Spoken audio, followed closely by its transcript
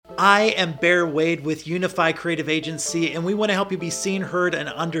I am Bear Wade with Unify Creative Agency, and we want to help you be seen, heard, and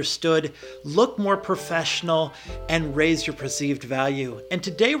understood, look more professional, and raise your perceived value. And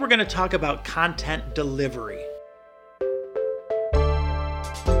today we're going to talk about content delivery.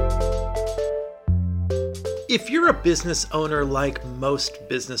 If you're a business owner, like most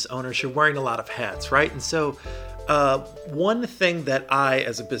business owners, you're wearing a lot of hats, right? And so one thing that I,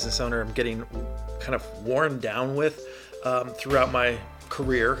 as a business owner, am getting kind of worn down with throughout my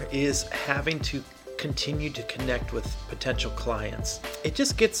career is having to continue to connect with potential clients. It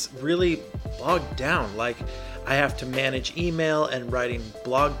just gets really bogged down. Like, I have to manage email and writing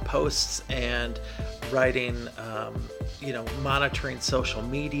blog posts and writing, monitoring social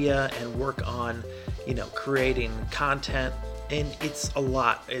media and work on, creating content. And it's a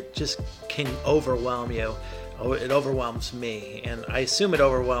lot. It just can overwhelm you. It overwhelms me. And I assume it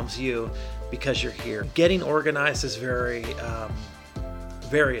overwhelms you because you're here. Getting organized is very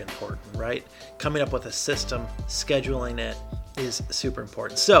important, right? Coming up with a system, scheduling it is super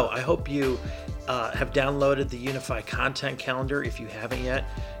important. So I hope you have downloaded the Unify Content Calendar. If you haven't yet,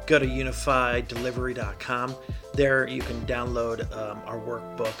 go to unifydelivery.com. There you can download our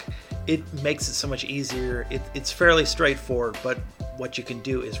workbook. It makes it so much easier. It's fairly straightforward, but what you can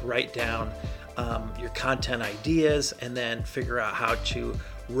do is write down your content ideas and then figure out how to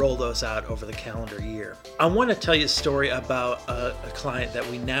roll those out over the calendar year. I want to tell you a story about a client that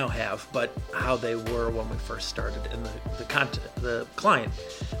we now have, but how they were when we first started. And the client,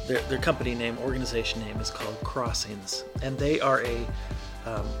 their company name, organization name is called Crossings, and they're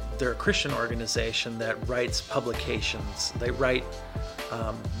a Christian organization that writes publications. They write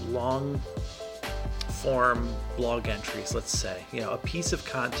long form blog entries, let's say, a piece of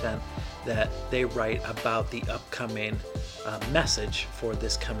content that they write about the upcoming message for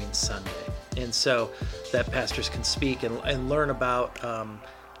this coming Sunday. And so that pastors can speak and learn about,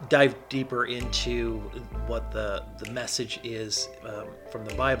 dive deeper into what the message is from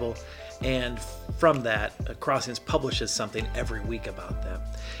the Bible. And from that, Crossings publishes something every week about them.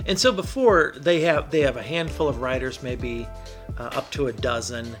 And so before they have a handful of writers, maybe up to a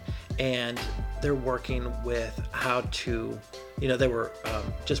dozen, and they're working with how to, they were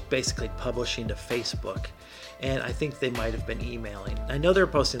just basically publishing to Facebook. And I think they might have been emailing. I know they're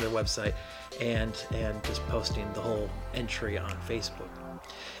posting their website and just posting the whole entry on Facebook.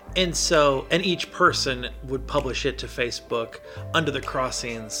 And so, and each person would publish it to Facebook under the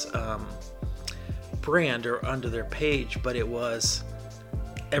Crossings brand or under their page, but it was,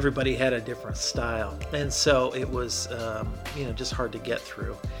 everybody had a different style. And so it was, just hard to get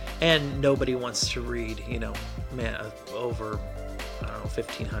through. And nobody wants to read, over,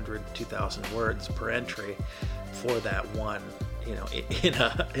 1,500, 2,000 words per entry for that one, in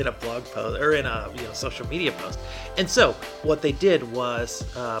a blog post or in a social media post. And so what they did was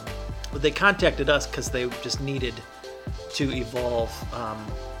they contacted us because they just needed to evolve.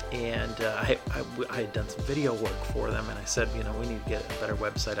 And I had done some video work for them, and I said, we need to get a better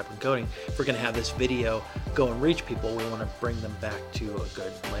website up and going. If we're going to have this video go and reach people, we want to bring them back to a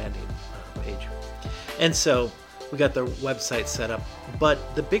good landing page. And so we got their website set up.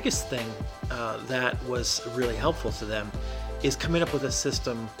 But the biggest thing that was really helpful to them is coming up with a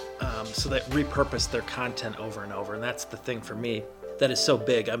system so that repurpose their content over and over. And that's the thing for me that is so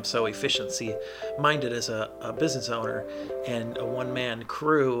big. I'm so efficiency minded as a business owner and a one-man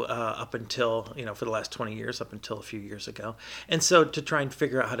crew up until, for the last 20 years, up until a few years ago. And so to try and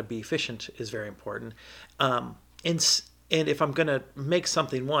figure out how to be efficient is very important. And if I'm going to make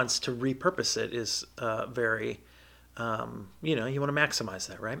something once, to repurpose it is very, you want to maximize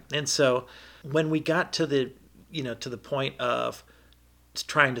that, right? And so when we got to the point of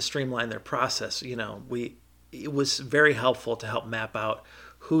trying to streamline their process, it was very helpful to help map out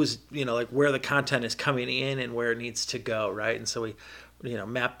who's, where the content is coming in and where it needs to go, right? And so we,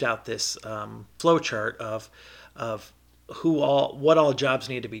 mapped out this flow chart of what all jobs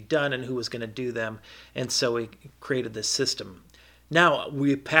need to be done and who was going to do them. And so we created this system. Now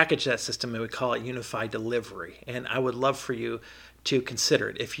we package that system and we call it Unify Delivery. And I would love for you to consider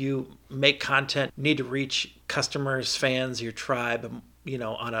it. If you make content, need to reach customers, fans, your tribe,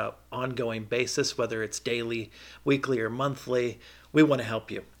 on an ongoing basis, whether it's daily, weekly, or monthly, we want to help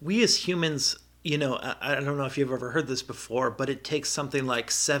you. We as humans, I don't know if you've ever heard this before, but it takes something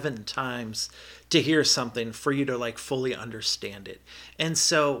like 7 times to hear something for you to fully understand it. And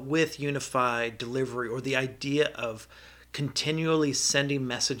so with Unify Delivery, or the idea of continually sending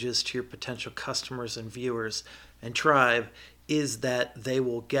messages to your potential customers and viewers and tribe, is that they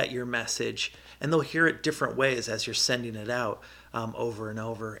will get your message and they'll hear it different ways as you're sending it out over and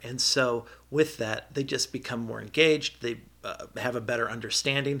over. And so with that, they just become more engaged. They have a better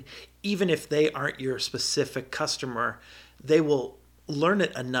understanding. Even if they aren't your specific customer, they will learn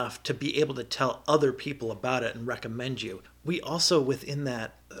it enough to be able to tell other people about it and recommend you. We also, within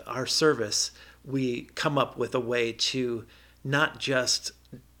that, our service, we come up with a way to not just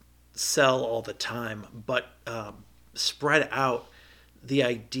sell all the time, but spread out the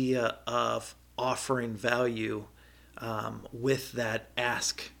idea of offering value with that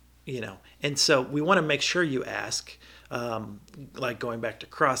ask, And so we want to make sure you ask. Like going back to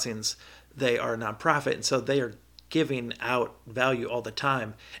Crossings, they are a nonprofit, and so they are giving out value all the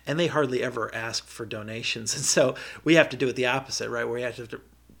time, and they hardly ever ask for donations. And so we have to do it the opposite, right? Where we have to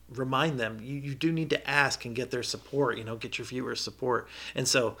remind them, you do need to ask and get their support, get your viewers' support. And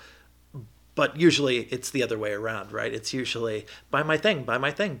so, but usually it's the other way around, right? It's usually buy my thing, buy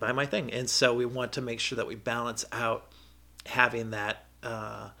my thing, buy my thing. And so we want to make sure that we balance out having that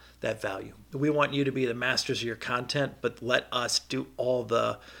value. We want you to be the masters of your content, but let us do all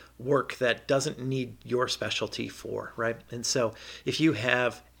the work that doesn't need your specialty for, right? And so if you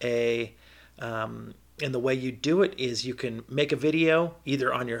have and the way you do it is you can make a video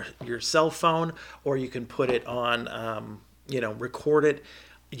either on your cell phone, or you can put it on, record it.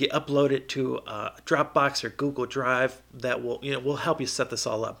 You upload it to Dropbox or Google Drive. That will help you set this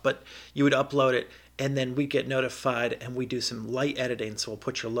all up. But you would upload it, and then we get notified, and we do some light editing. So we'll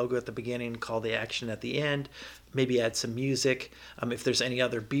put your logo at the beginning, call the action at the end, maybe add some music. If there's any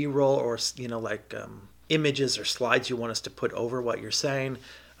other B-roll or images or slides you want us to put over what you're saying,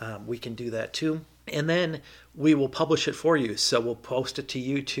 we can do that too. And then we will publish it for you. So we'll post it to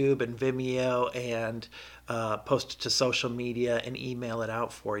YouTube and Vimeo, and post it to social media, and email it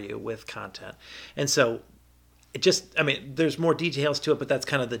out for you with content. And so there's more details to it, but that's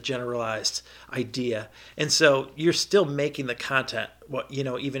kind of the generalized idea. And so you're still making the content,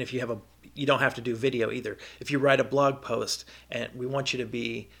 even if you don't have to do video either. If you write a blog post, and we want you to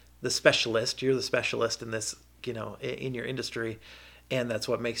be the specialist, you're the specialist in this, in your industry, and that's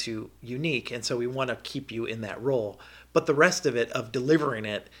what makes you unique. And so we want to keep you in that role. But the rest of it, of delivering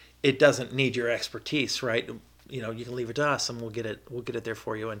it, it doesn't need your expertise, right? You can leave it to us, and we'll get it there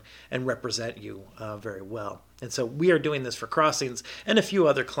for you and represent you very well. And so we are doing this for Crossings and a few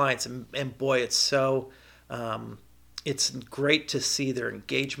other clients, and boy, it's so it's great to see their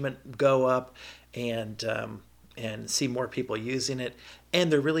engagement go up, and see more people using it. And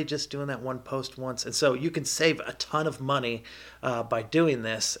they're really just doing that one post once. And so you can save a ton of money by doing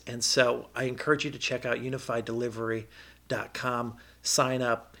this. And so I encourage you to check out unifydelivery.com, sign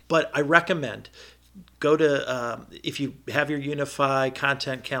up. But I recommend go to, if you have your Unify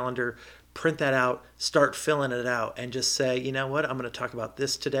content calendar, print that out, start filling it out, and just say, you know what, I'm going to talk about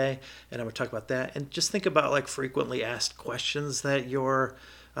this today, and I'm going to talk about that. And just think about frequently asked questions that your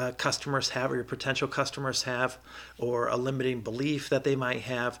customers have, or your potential customers have, or a limiting belief that they might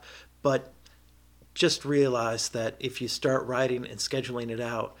have. But just realize that if you start writing and scheduling it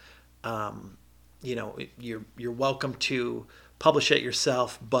out, you're welcome to publish it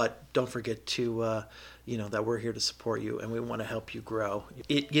yourself, but don't forget to that we're here to support you, and we want to help you grow.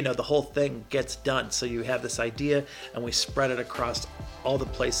 The whole thing gets done. So you have this idea, and we spread it across all the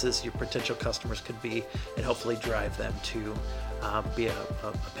places your potential customers could be, and hopefully drive them to be a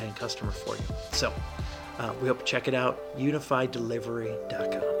paying customer for you. So we hope to check it out,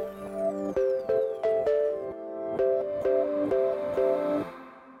 unifydelivery.com.